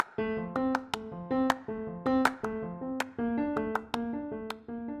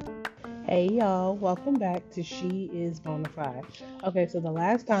Hey y'all, welcome back to She is Bonafide. Okay, so the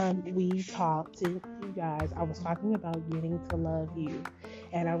last time we talked to you guys, I was talking about getting to love you.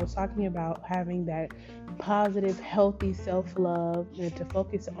 And I was talking about having that positive, healthy self love and to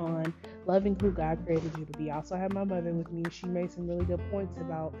focus on loving who God created you to be. I also had my mother with me. She made some really good points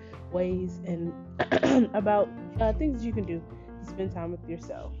about ways and about things that you can do to spend time with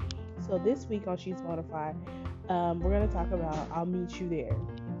yourself. So this week on She's Bonafide, we're going to talk about I'll Meet You There.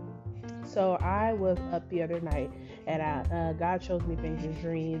 So I was up the other night, and God shows me things in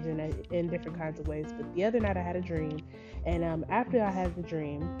dreams and in different kinds of ways. But the other night I had a dream, and after I had the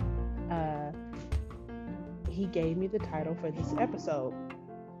dream, uh, He gave me the title for this episode.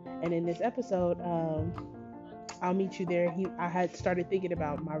 And in this episode, I'll meet you there. I had started thinking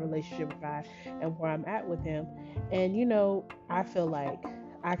about my relationship with God and where I'm at with Him, and I feel like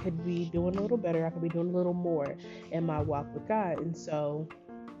I could be doing a little better. I could be doing a little more in my walk with God, and so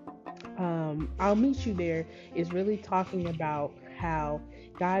I'll meet you there is really talking about how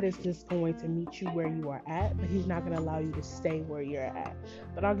God is just going to meet you where you are at, but He's not going to allow you to stay where you're at.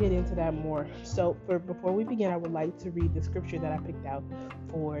 But I'll get into that more. So, before we begin, I would like to read the scripture that I picked out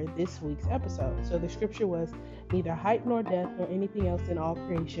for this week's episode. So, the scripture was, "Neither height nor depth nor anything else in all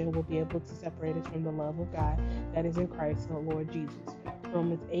creation will be able to separate us from the love of God that is in Christ the Lord Jesus."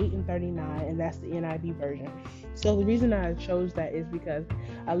 Romans 8 and 39, and that's the NIV version. So the reason I chose that is because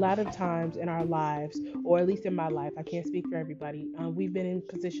a lot of times in our lives, or at least in my life, I can't speak for everybody, we've been in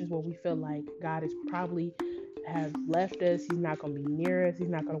positions where we feel like God is probably have left us. He's not going to be near us. He's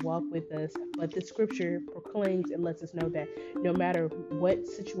not going to walk with us. But the scripture proclaims and lets us know that no matter what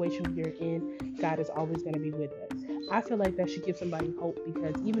situation you're in, God is always going to be with us. I feel like that should give somebody hope,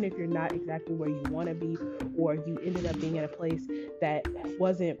 because even if you're not exactly where you want to be, or you ended up being in a place that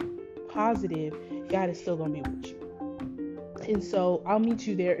wasn't positive, God is still going to be with you. And so I'll meet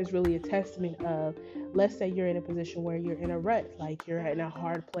you there is really a testament of, let's say you're in a position where you're in a rut, like you're in a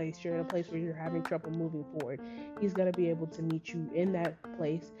hard place, you're in a place where you're having trouble moving forward. He's going to be able to meet you in that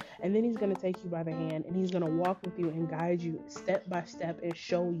place, and then He's going to take you by the hand, and He's going to walk with you and guide you step by step and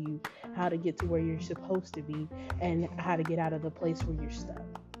show you how to get to where you're supposed to be and how to get out of the place where you're stuck.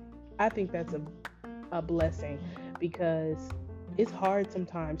 I think that's a blessing, because it's hard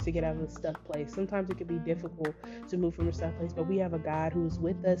sometimes to get out of a stuck place. Sometimes it can be difficult to move from a stuck place, but we have a God who's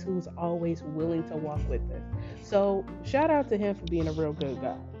with us, who's always willing to walk with us. So shout out to Him for being a real good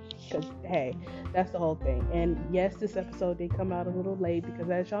God. Because, hey, that's the whole thing. And yes, this episode did come out a little late because,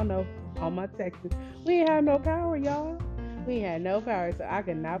 as y'all know, on my Texas, we ain't had no power, y'all. We had no power, so I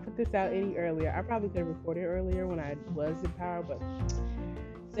could not put this out any earlier. I probably could have recorded earlier when I was in power, but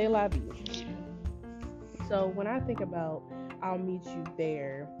say la vie. So when I think about I'll meet you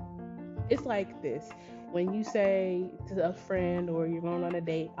there, it's like this. When you say to a friend or you're going on a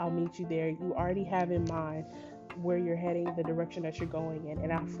date, I'll meet you there, you already have in mind where you're heading, the direction that you're going in.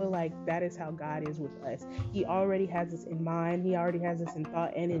 And I feel like that is how God is with us. He already has us in mind, He already has us in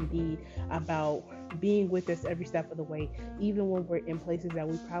thought and in deed about being with us every step of the way, even when we're in places that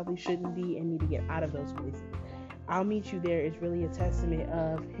we probably shouldn't be and need to get out of those places. I'll meet you there is really a testament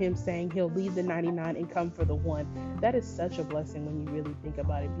of Him saying He'll leave the 99 and come for the one. That is such a blessing when you really think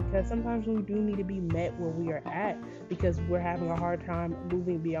about it, because sometimes we do need to be met where we are at, because we're having a hard time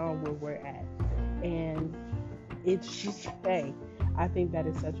moving beyond where we're at. And it's just, hey, I think that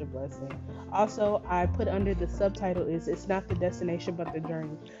is such a blessing. Also, I put under the subtitle is, "It's not the destination but the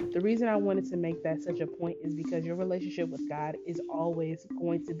journey." The reason I wanted to make that such a point is because your relationship with God is always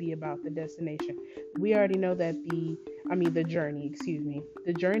going to be about the destination. We already know that the journey, excuse me.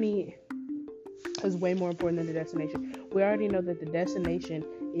 The journey is way more important than the destination. We already know that the destination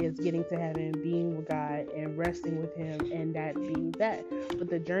is getting to heaven, being with God, and resting with Him, and that being that. But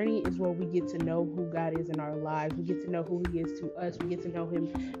the journey is where we get to know who God is in our lives. We get to know who He is to us. We get to know Him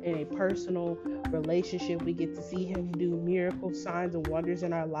in a personal relationship. We get to see Him do miracles, signs, and wonders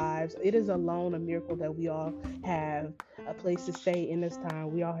in our lives. It is alone a miracle that we all have a place to stay in this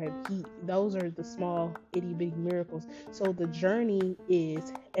time. We all have heat. Those are the small, itty bitty miracles. So the journey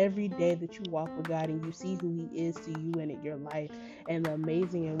is every day that you walk with God and you see who He is to you and in your life, and the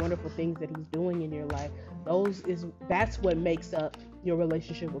amazing and wonderful things that He's doing in your life. That's what makes up your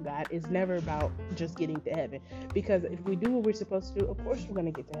relationship with God. It's never about just getting to heaven, because if we do what we're supposed to do, of course we're going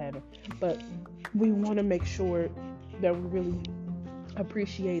to get to heaven, but we want to make sure that we're really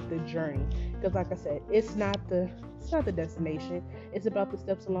appreciate the journey, because like I said, it's not the destination. It's about the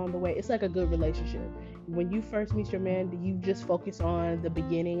steps along the way. It's like a good relationship. When you first meet your man, do you just focus on the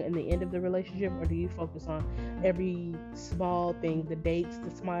beginning and the end of the relationship, or do you focus on every small thing, the dates,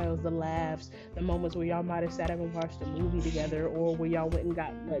 the smiles, the laughs, the moments where y'all might have sat up and watched a movie together, or where y'all went and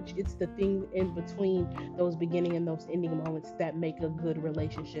got lunch? It's the thing in between those beginning and those ending moments that make a good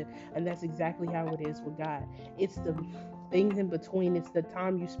relationship. And that's exactly how it is with God. It's the things in between. It's the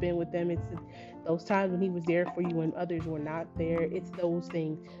time you spend with them. Those times when he was there for you when others were not there. It's those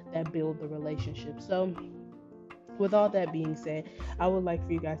things that build the relationship. So, with all that being said, I would like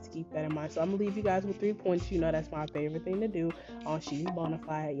for you guys to keep that in mind. So I'm gonna leave you guys with 3 points. You know that's my favorite thing to do on She's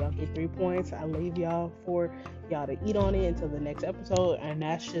Bonafide. Y'all get 3 points. I leave y'all for y'all to eat on it until the next episode, and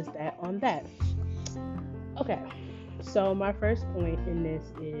that's just that on that. Okay. So my first point in this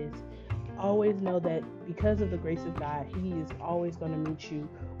is always know that because of the grace of God, He is always going to meet you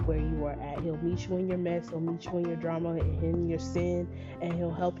where you are at. He'll meet you in your mess, He'll meet you in your drama and in your sin, and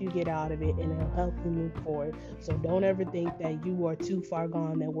He'll help you get out of it, and He'll help you move forward. So don't ever think that you are too far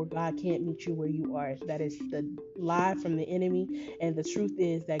gone, that where God can't meet you where you are. That is the lie from the enemy, and the truth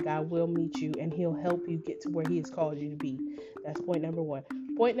is that God will meet you, and He'll help you get to where He has called you to be. That's point number one.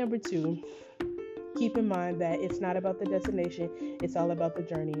 Point number two, keep in mind that it's not about the destination, it's all about the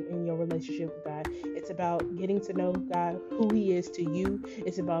journey in your relationship with God. It's about getting to know God, who He is to you.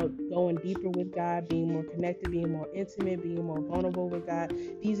 It's about going deeper with God, being more connected, being more intimate, being more vulnerable with God.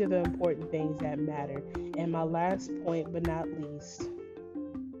 These are the important things that matter. And my last point, but not least,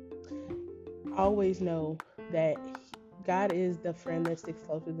 always know that God is the friend that sticks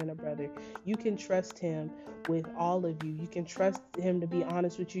closer than a brother. You can trust Him with all of you. You can trust Him to be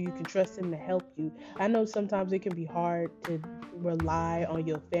honest with you. You can trust Him to help you. I know sometimes it can be hard to rely on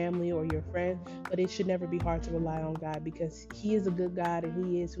your family or your friends, but it should never be hard to rely on God, because He is a good God and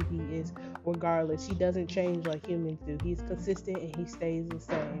He is who He is regardless. He doesn't change like humans do. He's consistent and He stays the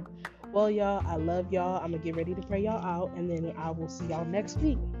same. Well, y'all, I love y'all. I'm going to get ready to pray y'all out, and then I will see y'all next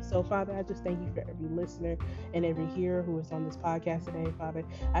week. So, Father, I just thank you for every listener and every hearer who is on this podcast today, Father.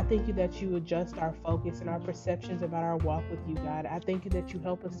 I thank you that you adjust our focus and our perceptions about our walk with you, God. I thank you that you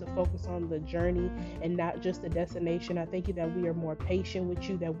help us to focus on the journey and not just the destination. I thank you that we are more patient with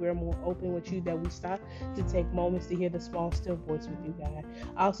you, that we're more open with you, that we stop to take moments to hear the small, still voice with you, God.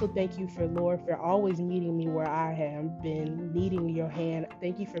 I also thank you for, Lord, for always meeting me where I have been needing your hand.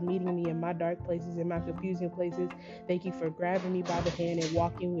 Thank you for meeting me in my dark places, in my confusing places. Thank you for grabbing me by the hand and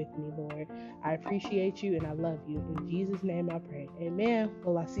walking with me, Lord. I appreciate you and I love you. In Jesus' name I pray. Amen.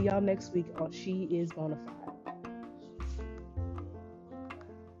 Well, I'll see y'all next week on She is Bonafide.